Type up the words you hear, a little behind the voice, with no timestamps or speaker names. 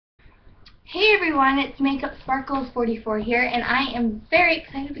Hey everyone, it's Makeup Sparkles 44 here, and I am very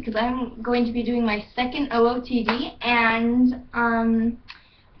excited because I'm going to be doing my second OOTD, and I'm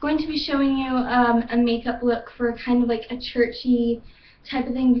going to be showing you a makeup look for kind of like a churchy type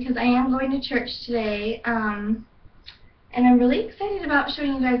of thing because I am going to church today, and I'm really excited about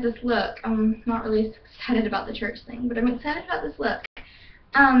showing you guys this look. I'm not really excited about the church thing, but I'm excited about this look.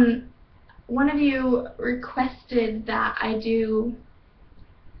 One of you requested that I do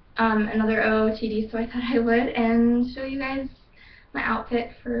another OOTD, so I thought I would and show you guys my outfit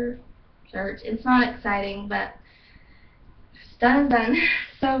for church. It's not exciting, but it's done is done.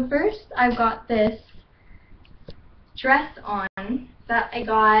 So first I've got this dress on that I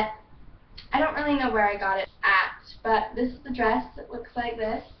got. I don't really know where I got it at, but this is the dress. It looks like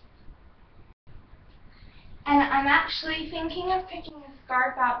this. And I'm actually thinking of picking a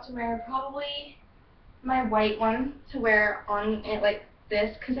scarf out to wear, probably my white one to wear on it like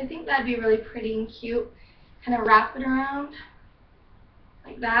this, because I think that'd be really pretty and cute. Kind of wrap it around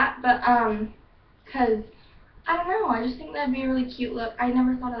like that, but because I don't know, I just think that'd be a really cute look. I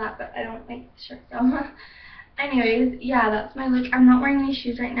never thought of that, but I don't like the shirt, so anyways, yeah, that's my look. I'm not wearing any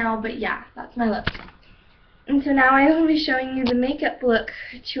shoes right now, but yeah, that's my look. And so now I will be showing you the makeup look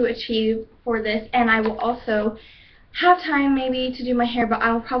to achieve for this, and I will also have time maybe to do my hair, but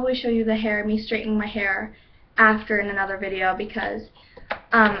I will probably show you the hair, me straightening my hair after in another video, because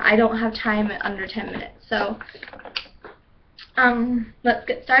I don't have time under 10 minutes. So let's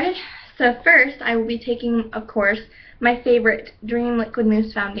get started. So first I will be taking, of course, my favorite Dream Liquid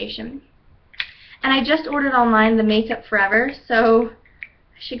Mousse foundation. And I just ordered online the Makeup Forever, so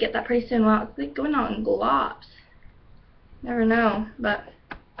I should get that pretty soon. Well, it's like going out in globs. Never know, but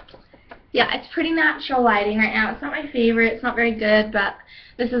yeah, it's pretty natural lighting right now. It's not my favorite, it's not very good, but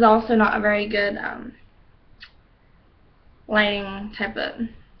this is also not a very good lighting type of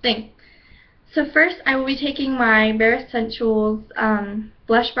thing. So first I will be taking my Bare Essentials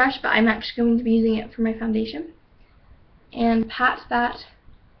blush brush, but I'm actually going to be using it for my foundation, and pat that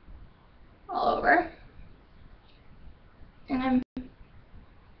all over. And I'm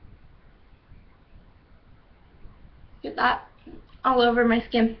get that all over my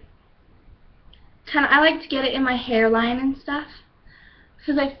skin. I like to get it in my hairline and stuff,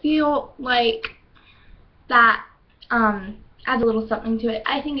 because I feel like that adds a little something to it.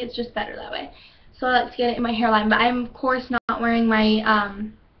 I think it's just better that way. So I like to get it in my hairline, but I'm of course not wearing my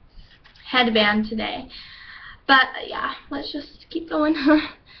headband today. But yeah, let's just keep going.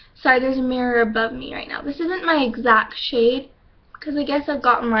 Sorry, there's a mirror above me right now. This isn't my exact shade, because I guess I've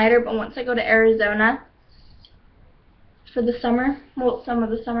gotten lighter, but once I go to Arizona for the summer, well, some of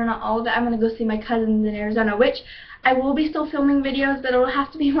the summer, not all of it, I'm going to go see my cousins in Arizona, which I will be still filming videos, but it'll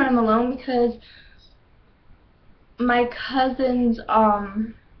have to be when I'm alone, because my cousins,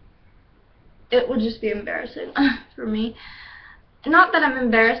 it would just be embarrassing for me. Not that I'm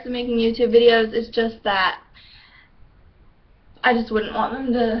embarrassed in making YouTube videos, it's just that I just wouldn't want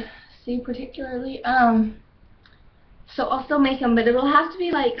them to see particularly. So I'll still make them, but it'll have to be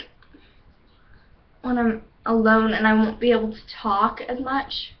like when I'm alone and I won't be able to talk as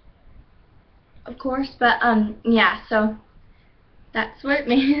much, of course. But yeah, so that's what it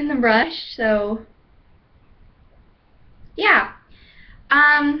made in the brush. So yeah,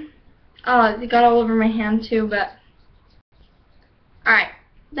 oh, it got all over my hand too, but alright,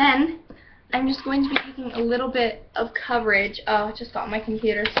 then I'm just going to be taking a little bit of coverage. Oh, it just got on my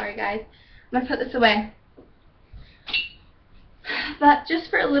computer, sorry guys. I'm going to put this away. But just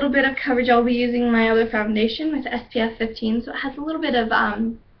for a little bit of coverage, I'll be using my other foundation with SPF 15, so it has a little bit of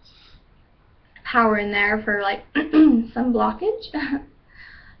power in there for like some blockage.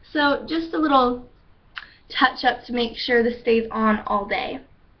 So just a little touch up to make sure this stays on all day.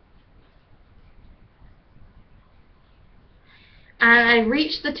 And I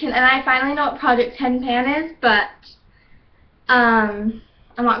reached the 10, and I finally know what Project 10 Pan is, but I'm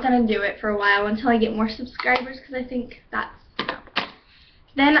not going to do it for a while until I get more subscribers, because I think that's...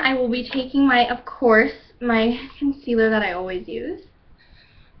 Then I will be taking my, of course, my concealer that I always use.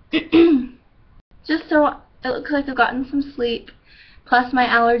 Just so it looks like I've gotten some sleep, plus my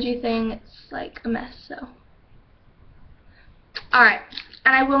allergy thing, it's like a mess, so. Alright.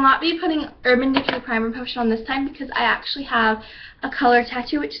 And I will not be putting Urban Decay Primer Potion on this time, because I actually have a color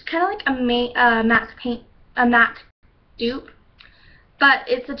tattoo, which is kind of like a MAC dupe, but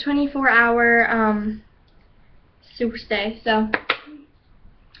it's a 24-hour super stay. So,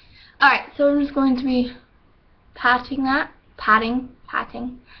 alright, so I'm just going to be patting that, patting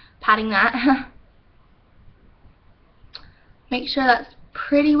that. Make sure that's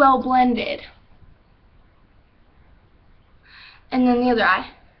pretty well blended. And then the other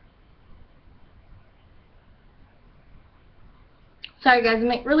eye. Sorry guys, I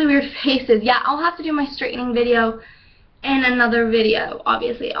make really weird faces. Yeah, I'll have to do my straightening video in another video,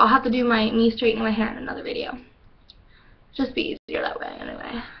 obviously. I'll have to do me straightening my hair in another video. Just be easier that way,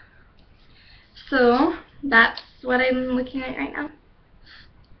 anyway. So, that's what I'm looking at right now.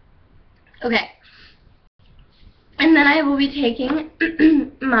 Okay. And then I will be taking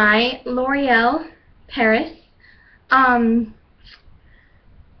my L'Oreal Paris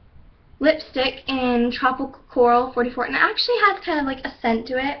lipstick in Tropical Coral 44. And it actually has kind of like a scent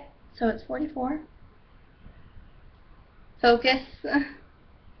to it. So it's 44. Focus. It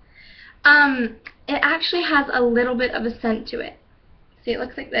actually has a little bit of a scent to it. See, it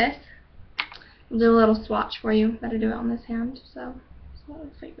looks like this. I'll do a little swatch for you. Better do it on this hand. So it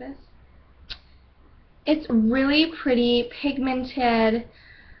looks like this. It's really pretty, pigmented,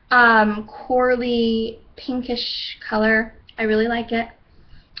 corally, pinkish color. I really like it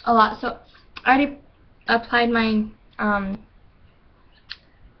a lot. So I already applied my my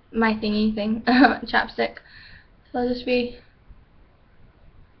thingy thing, chapstick. So I'll just be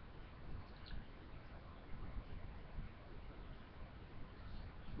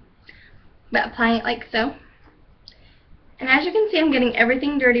applying it like so. And as you can see, I'm getting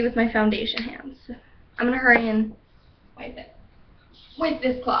everything dirty with my foundation hands. So I'm going to hurry and wipe it with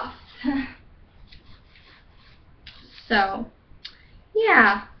this cloth. So,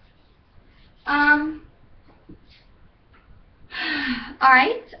 yeah.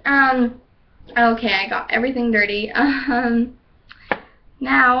 Alright. Okay, I got everything dirty.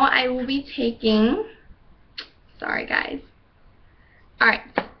 Now I will be taking, sorry guys. Alright.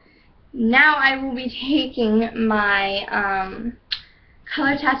 Now I will be taking my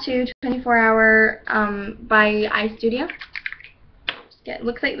Color Tattoo 24-hour by Eye Studio. It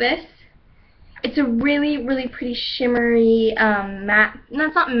looks like this. It's a really, really pretty shimmery matte. No,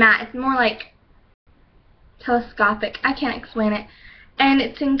 it's not matte. It's more like telescopic. I can't explain it. And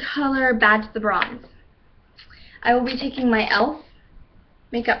it's in color Bad to the Bronze. I will be taking my e.l.f.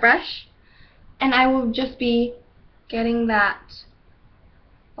 makeup brush, and I will just be getting that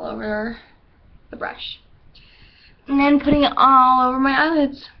all over the brush. And then putting it all over my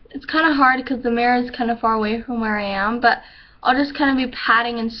eyelids. It's kind of hard because the mirror is kind of far away from where I am, but I'll just kind of be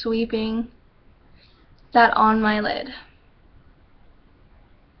patting and sweeping that on my lid.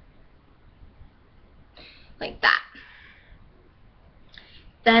 Like that.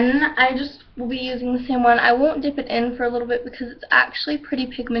 Then I just will be using the same one. I won't dip it in for a little bit because it's actually pretty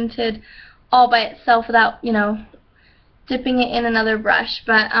pigmented all by itself without, you know, dipping it in another brush.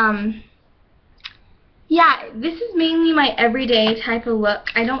 But yeah, this is mainly my everyday type of look.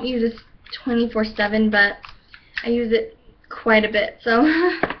 I don't use this 24/7, but I use it quite a bit. So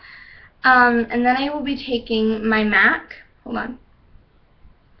and then I will be taking my MAC. Hold on.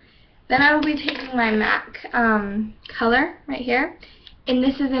 Then I will be taking my MAC color right here, and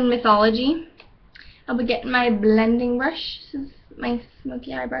this is in Mythology. I'll be getting my blending brush. This is my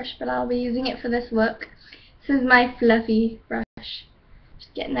smoky eye brush, but I'll be using it for this look. This is my fluffy brush.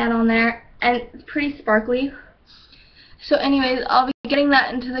 Just getting that on there, and it's pretty sparkly. So anyways, I'll be getting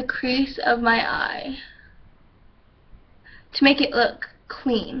that into the crease of my eye to make it look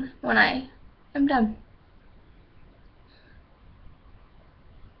clean when I am done.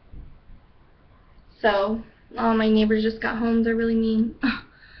 So, all my neighbors just got home. They're really mean.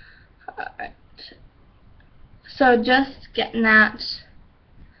 Alright. So just getting that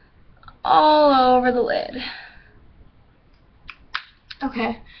all over the lid.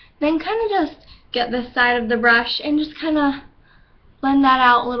 Okay. Then kind of just get this side of the brush and just kind of blend that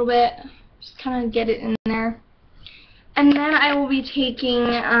out a little bit. Just kind of get it in there. And then I will be taking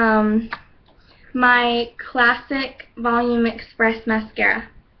my classic Volume Express mascara.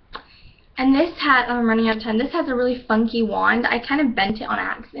 And this hat, I'm running out of time, this has a really funky wand. I kind of bent it on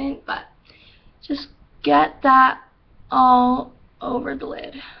accident, but just get that all over the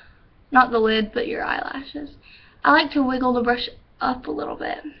lid. Not the lid, but your eyelashes. I like to wiggle the brush up a little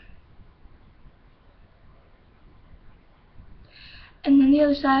bit. And then the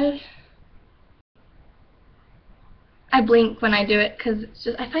other side. I blink when I do it because it's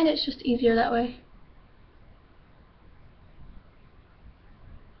just, I find it's just easier that way.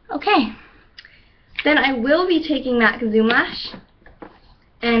 Okay. Then I will be taking that Zoom Lash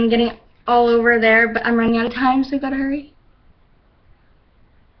and getting it all over there, but I'm running out of time, so I gotta hurry.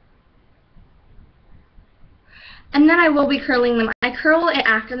 And then I will be curling them. I curl it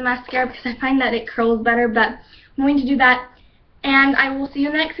after the mascara because I find that it curls better, but I'm going to do that. And I will see you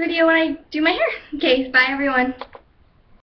in the next video when I do my hair. Okay, bye everyone.